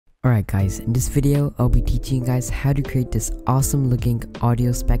Alright guys, in this video, I'll be teaching you guys how to create this awesome looking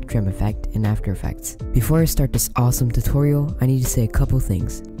audio spectrum effect in After Effects. Before I start this awesome tutorial, I need to say a couple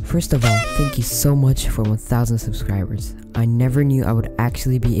things. First of all, thank you so much for 1000 subscribers. I never knew I would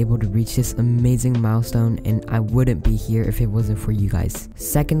actually be able to reach this amazing milestone, and I wouldn't be here if it wasn't for you guys.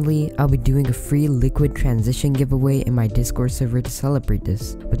 Secondly, I'll be doing a free liquid transition giveaway in my Discord server to celebrate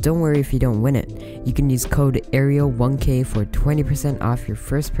this. But don't worry if you don't win it. You can use code arial1k for 20% off your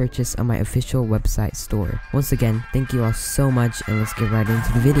first purchase on my official website store. Once again, thank you all so much, and let's get right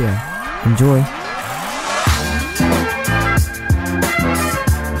into the video. Enjoy!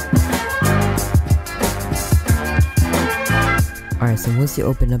 Alright, so once you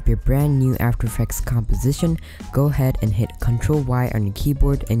open up your brand new After Effects composition, go ahead and hit Ctrl Y on your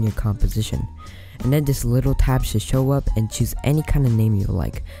keyboard and your composition. And then this little tab should show up, and choose any kind of name you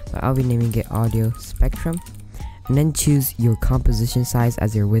like. But I'll be naming it Audio Spectrum. And then choose your composition size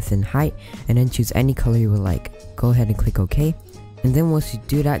as your width and height, and then choose any color you would like. Go ahead and click OK. And then once you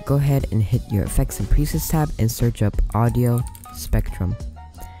do that, go ahead and hit your Effects and Presets tab and search up Audio Spectrum.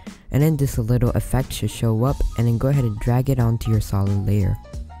 And then this little effect should show up, and then go ahead and drag it onto your solid layer.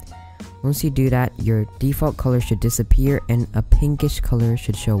 Once you do that, your default color should disappear and a pinkish color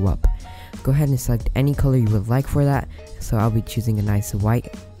should show up. Go ahead and select any color you would like for that. So I'll be choosing a nice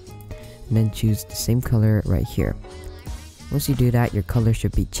white, and then choose the same color right here. Once you do that, your color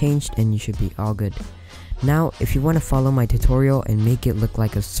should be changed and you should be all good. Now, if you want to follow my tutorial and make it look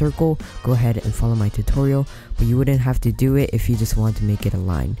like a circle, go ahead and follow my tutorial, but you wouldn't have to do it if you just want to make it a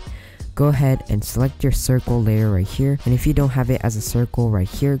line. Go ahead and select your circle layer right here, and if you don't have it as a circle right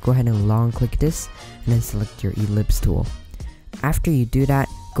here, go ahead and long click this and then select your ellipse tool. After you do that,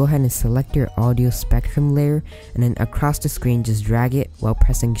 go ahead and select your audio spectrum layer, and then across the screen just drag it while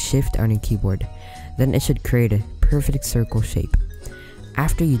pressing shift on your keyboard. Then it should create a perfect circle shape.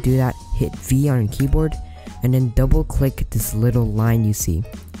 After you do that, hit V on your keyboard and then double click this little line you see.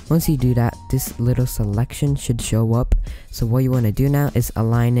 Once you do that, this little selection should show up. So what you want to do now is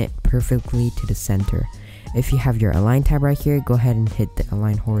align it perfectly to the center. If you have your align tab right here, go ahead and hit the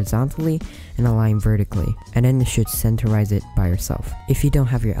align horizontally and align vertically, and then it should centerize it by yourself. If you don't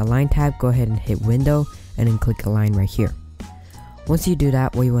have your align tab, go ahead and hit window and then click align right here. Once you do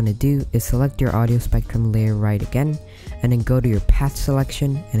that, what you want to do is select your audio spectrum layer right again, and then go to your path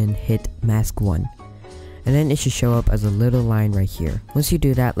selection and then hit mask 1. And then it should show up as a little line right here. Once you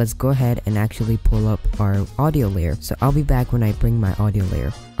do that, let's go ahead and actually pull up our audio layer. So I'll be back when I bring my audio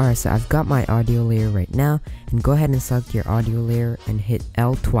layer. Alright, so I've got my audio layer right now, and go ahead and select your audio layer and hit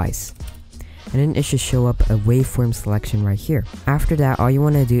L twice. And then it should show up a waveform selection right here. After that, all you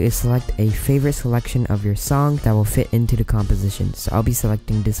want to do is select a favorite selection of your song that will fit into the composition. So I'll be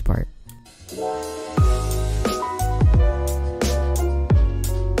selecting this part.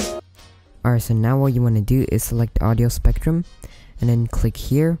 Alright, so now what you want to do is select audio spectrum and then click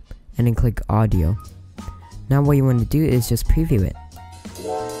here and then click audio. Now what you want to do is just preview it.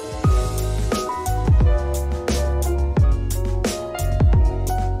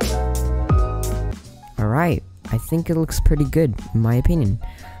 Alright, I think it looks pretty good in my opinion.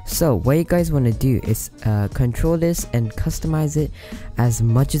 So what you guys want to do is control this and customize it as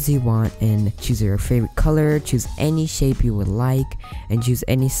much as you want, and choose your favorite color, choose any shape you would like, and choose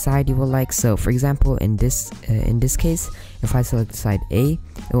any side you would like. So for example, in this case, if I select side A,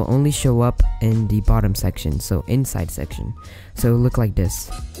 it will only show up in the bottom section, so inside section. So it will look like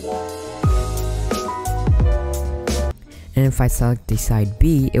this. And if I select the side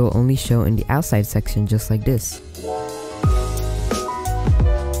B, it will only show in the outside section, just like this.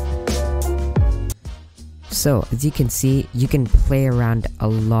 So as you can see, you can play around a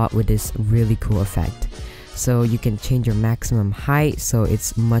lot with this really cool effect. So you can change your maximum height so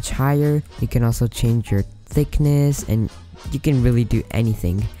it's much higher. You can also change your thickness, and you can really do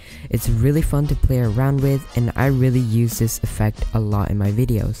anything. It's really fun to play around with, and I really use this effect a lot in my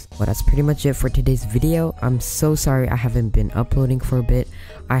videos. Well, that's pretty much it for today's video. I'm so sorry I haven't been uploading for a bit.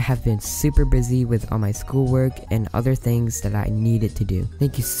 I have been super busy with all my schoolwork and other things that I needed to do.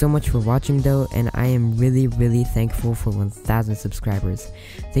 Thank you so much for watching though, and I am really thankful for 1000 subscribers.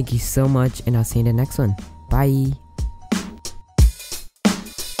 Thank you so much, and I'll see you in the next one. Bye!